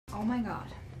Oh my God.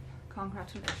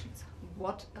 Congratulations.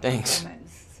 What a Thanks.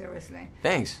 performance. Seriously.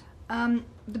 Thanks.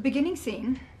 The beginning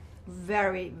scene,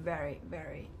 very, very,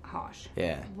 very harsh.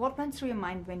 Yeah. What went through your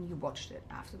mind when you watched it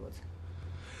afterwards?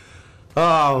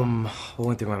 What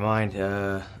went through my mind?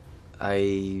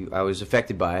 I was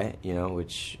affected by it, you know,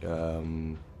 which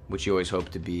you always hope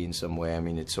to be in some way. I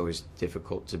mean, it's always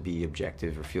difficult to be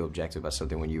objective or feel objective about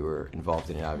something when you were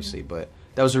involved in it, obviously. But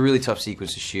that was a really tough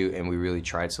sequence to shoot, and we really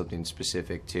tried something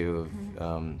specific too,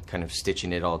 of kind of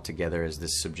stitching it all together as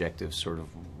this subjective sort of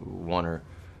wonder.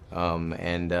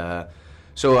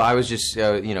 So I was just,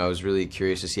 you know, I was really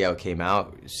curious to see how it came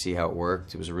out, see how it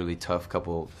worked. It was a really tough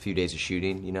few days of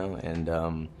shooting, you know, and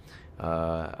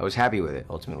I was happy with it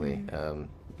ultimately,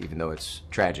 even though it's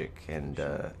tragic, and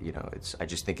you know, I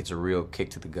just think it's a real kick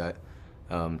to the gut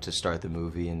to start the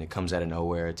movie, and it comes out of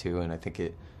nowhere too, and I think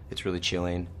it's really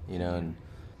chilling, you know. And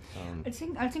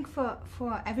I think for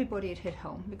everybody it hit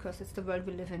home because it's the world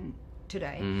we live in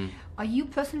today. Are you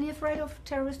personally afraid of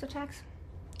terrorist attacks?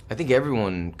 I think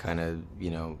everyone kind of,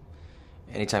 you know,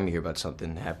 anytime you hear about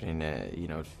something happening, you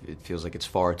know, it feels like it's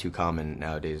far too common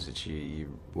nowadays that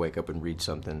you wake up and read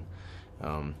something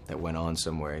that went on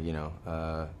somewhere, you know.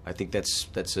 I think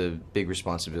that's a big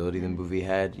responsibility the movie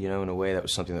had, you know, in a way. That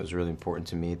was something that was really important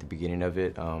to me at the beginning of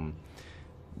it.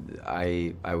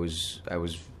 I was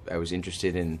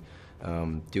interested in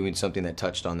doing something that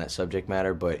touched on that subject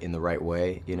matter, but in the right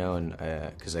way, you know, and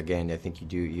because again, I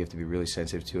think you have to be really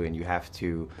sensitive to it, and you have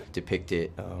to depict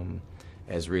it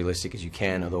as realistic as you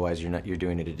can. Otherwise, you're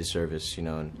doing it a disservice, you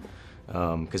know, and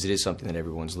because it is something that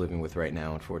everyone's living with right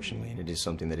now, unfortunately, and it is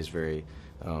something that is very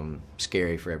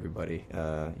scary for everybody,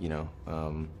 you know,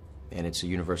 and it's a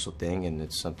universal thing, and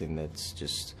it's something that's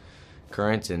just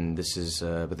current, and this is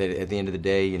but at the end of the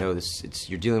day, you know,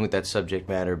 you're dealing with that subject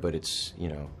matter, but it's, you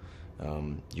know,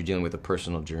 you're dealing with a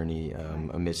personal journey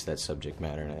amidst that subject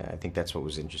matter, and I think that's what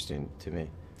was interesting to me.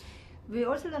 We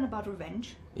also learn about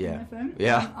revenge in the film.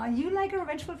 Yeah. Are you like a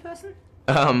revengeful person?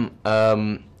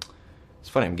 It's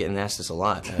funny, I'm getting asked this a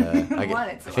lot.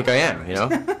 I think I am, you know.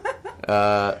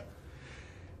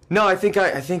 No, I think I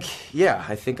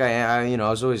am. You know, I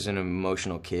was always an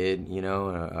emotional kid. You know,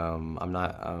 I'm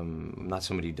not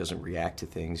somebody who doesn't react to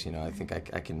things. You know, I think I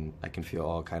can feel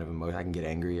all kind of emotion. I can get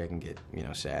angry. I can get, you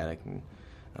know, sad. I can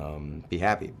be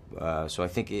happy. So I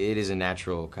think it is a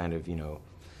natural kind of, you know,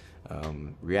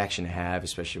 reaction to have,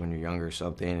 especially when you're younger or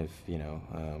something. If, you know,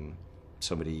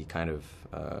 somebody kind of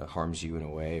harms you in a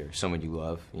way, or someone you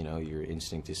love, you know, your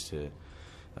instinct is to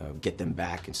get them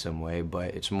back in some way.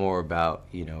 But it's more about,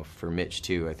 you know, for Mitch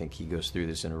too, I think he goes through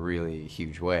this in a really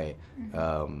huge way.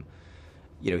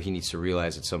 You know, he needs to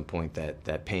realize at some point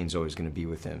that pain's always going to be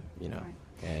with him, you know,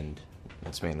 and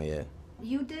that's mainly it.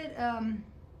 You did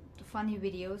the funny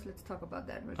videos. Let's talk about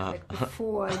that real quick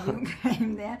before you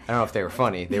came there. I don't know if they were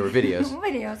funny. They were videos.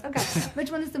 Videos, okay. Which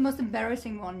one is the most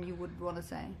embarrassing one you would want to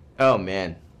say? Oh,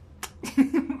 man.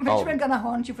 Which one gonna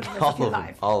haunt you for the rest of your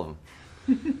life? All of them.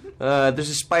 There's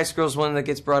a Spice Girls one that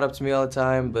gets brought up to me all the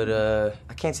time, but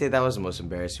I can't say that was the most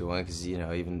embarrassing one, because, you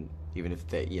know, even if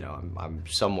they, you know, I'm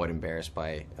somewhat embarrassed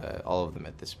by all of them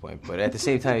at this point. But at the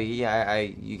same time, yeah,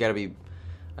 you gotta be.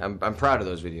 I'm proud of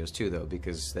those videos too, though,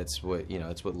 because that's what, you know,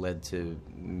 that's what led to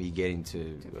me getting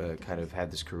to kind of have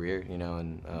this career, you know,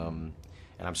 and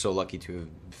I'm so lucky to have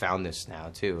found this now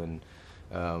too. And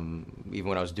even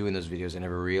when I was doing those videos, I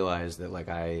never realized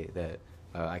that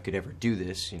I could ever do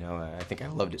this, you know. I think I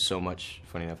loved it so much.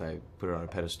 Funny enough, I put it on a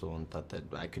pedestal and thought that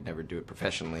I could never do it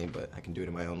professionally, but I can do it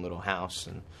in my own little house.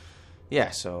 And yeah,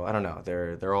 so I don't know.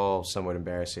 They're all somewhat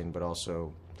embarrassing, but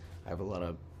also I have a lot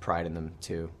of pride in them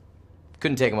too.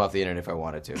 Couldn't take them off the internet if I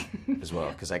wanted to, as well,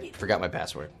 because I forgot my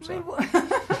password. So.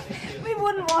 We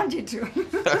wouldn't want you to.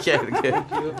 Okay, good.